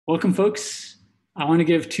Welcome, folks. I want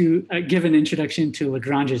to give an introduction to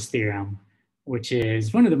Lagrange's theorem, which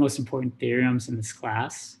is one of the most important theorems in this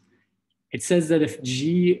class. It says that if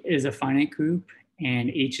G is a finite group and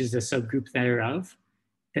H is a subgroup thereof,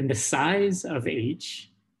 then the size of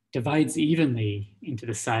H divides evenly into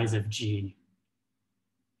the size of G.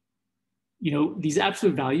 You know, these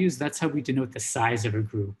absolute values, that's how we denote the size of a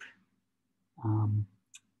group.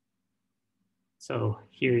 So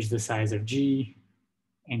here's the size of G,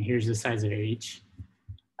 and here's the size of H.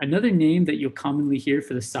 Another name that you'll commonly hear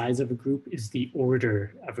for the size of a group is the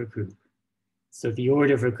order of a group. So the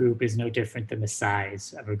order of a group is no different than the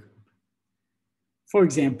size of a group. For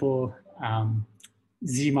example,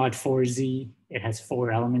 Z mod 4Z, it has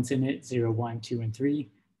 4 elements in it, 0, 1, 2, and 3.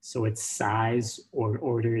 So its size or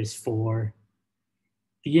order is 4.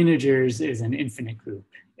 The integers is an infinite group.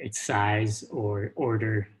 Its size or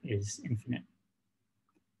order is infinite.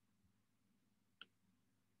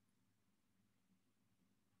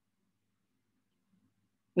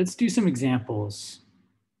 Let's do some examples.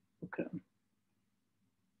 Okay.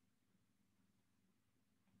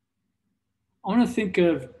 I want to think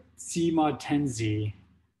of Z mod 10Z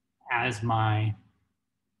as my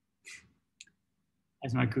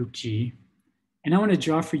group G. And I want to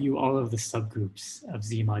draw for you all of the subgroups of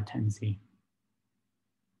Z mod 10Z.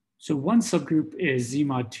 So one subgroup is Z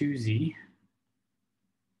mod 2Z.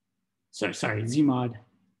 Sorry, Z mod,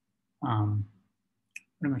 what am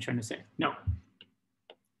I trying to say? No.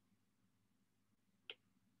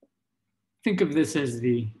 Think of this as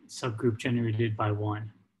the subgroup generated by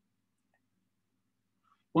 1.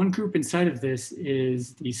 One group inside of this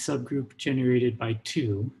is the subgroup generated by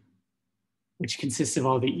 2, which consists of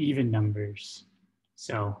all the even numbers.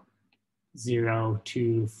 So 0,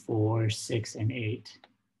 2, 4, 6, and 8.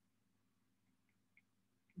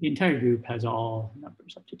 The entire group has all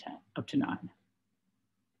numbers up to 9.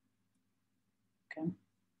 Okay.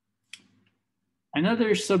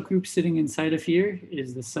 Another subgroup sitting inside of here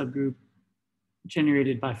is the subgroup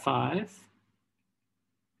generated by 5,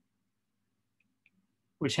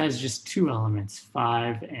 which has just 2 elements,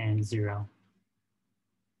 5 and 0.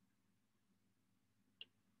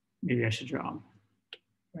 Maybe I should draw them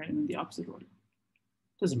right in the opposite order.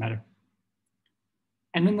 Doesn't matter.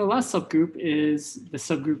 And then the last subgroup is the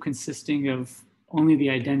subgroup consisting of only the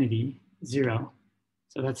identity, 0.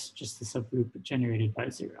 So that's just the subgroup generated by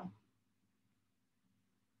 0.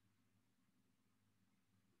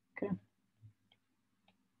 Okay.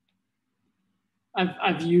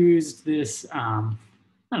 I've used this, I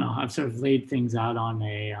don't know, I've sort of laid things out on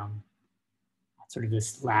a sort of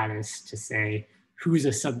this lattice to say who's a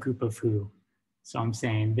subgroup of who. So I'm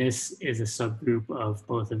saying this is a subgroup of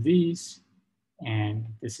both of these, and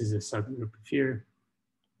this is a subgroup of here,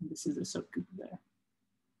 and this is a subgroup of there.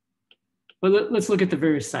 But let's look at the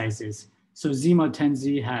various sizes. So Z mod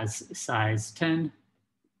 10Z has size 10.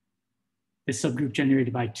 This subgroup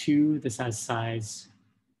generated by 2, this has size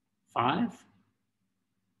 5.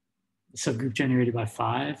 The subgroup generated by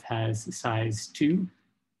 5 has size 2.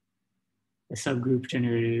 The subgroup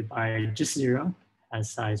generated by just 0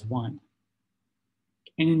 has size 1.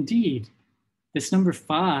 And indeed, this number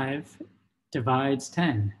 5 divides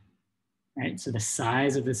 10, right? So the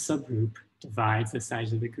size of this subgroup divides the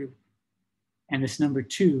size of the group. And this number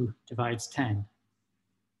 2 divides 10.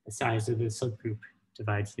 The size of the subgroup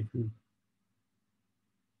divides the group.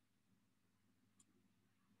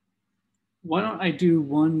 Why don't I do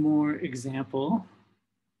one more example?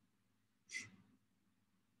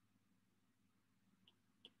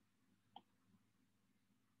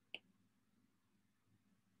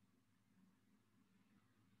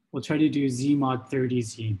 We'll try to do Z mod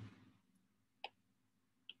 30Z.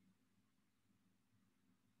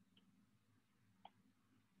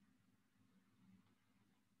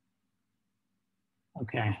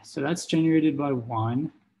 Okay, so that's generated by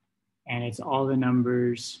 1, and it's all the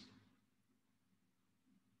numbers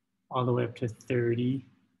all the way up to 30,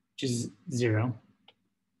 which is 0.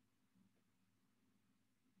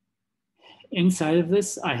 Inside of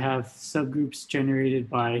this, I have subgroups generated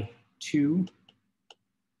by 2.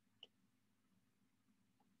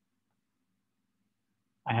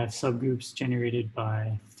 I have subgroups generated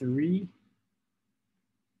by 3.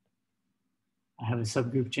 I have a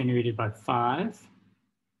subgroup generated by 5.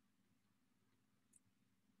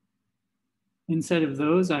 Inside of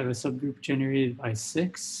those, I have a subgroup generated by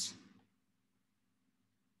 6.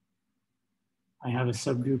 I have a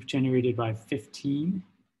subgroup generated by 15.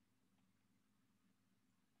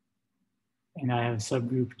 And I have a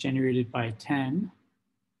subgroup generated by 10.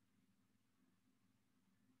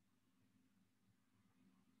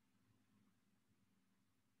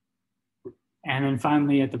 And then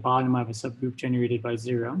finally, at the bottom, I have a subgroup generated by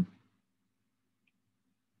 0.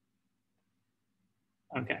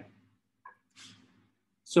 Okay.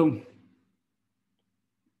 So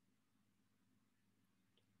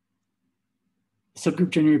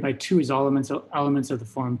subgroup generated by 2 is all elements of the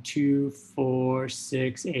form 2, 4,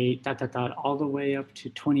 6, 8, dot, dot, dot, all the way up to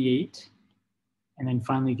 28. And then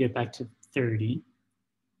finally get back to 30.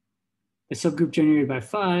 The subgroup generated by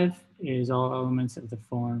 5 is all elements of the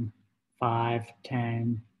form 5,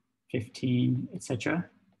 10, 15, etc.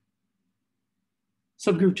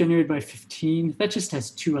 Subgroup generated by 15, that just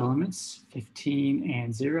has 2 elements, 15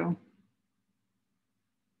 and 0.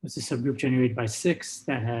 What's the subgroup generated by 6?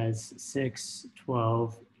 That has 6,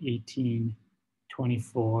 12, 18,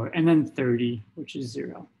 24, and then 30, which is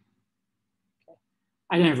 0. Okay.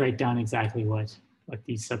 I didn't write down exactly what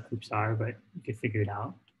these subgroups are, but you could figure it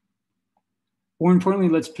out. More importantly,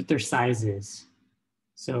 let's put their sizes.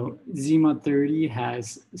 So Z mod 30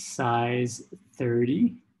 has size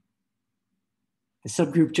 30. The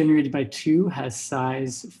subgroup generated by 2 has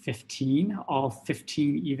size 15, all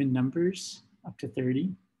 15 even numbers up to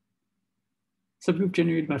 30. Subgroup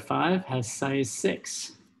generated by 5 has size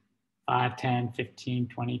 6, 5, 10, 15,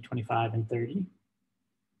 20, 25, and 30.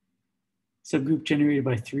 Subgroup generated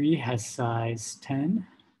by 3 has size 10.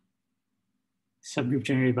 Subgroup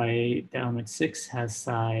generated by the element 6 has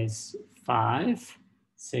size 5,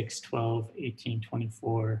 6, 12, 18,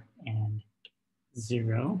 24, and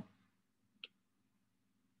 0.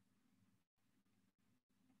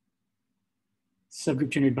 Subgroup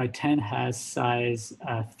generated by 10 has size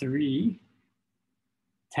 3,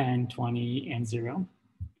 10, 20, and 0.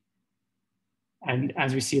 And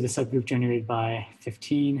as we see, the subgroup generated by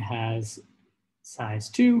 15 has size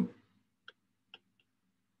 2.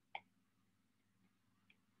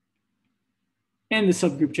 And the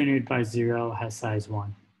subgroup generated by 0 has size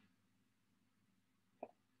 1.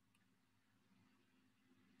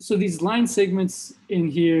 So these line segments in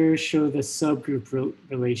here show the subgroup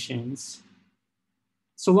relations,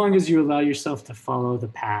 so long as you allow yourself to follow the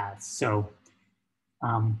paths. So,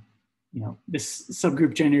 this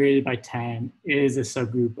subgroup generated by 10 is a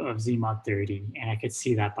subgroup of Z mod 30, and I could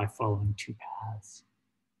see that by following 2 paths.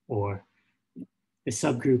 Or the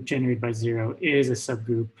subgroup generated by 0 is a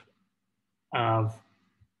subgroup of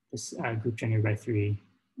this group generated by 3,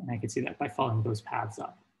 and I could see that by following those paths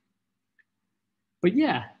up. But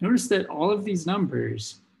yeah, notice that all of these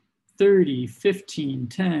numbers, 30, 15,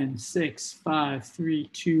 10, 6, 5, 3,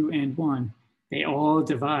 2, and 1, they all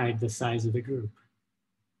divide the size of the group.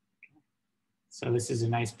 So this is a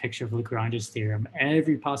nice picture of Lagrange's theorem.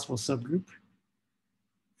 Every possible subgroup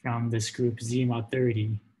from this group Z mod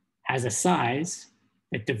 30 has a size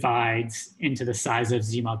that divides into the size of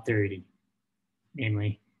Z mod 30.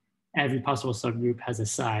 Namely, every possible subgroup has a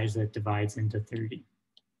size that divides into 30.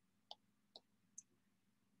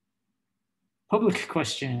 Public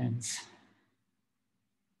questions.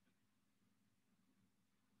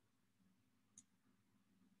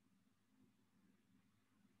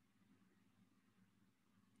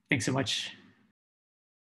 Thanks so much.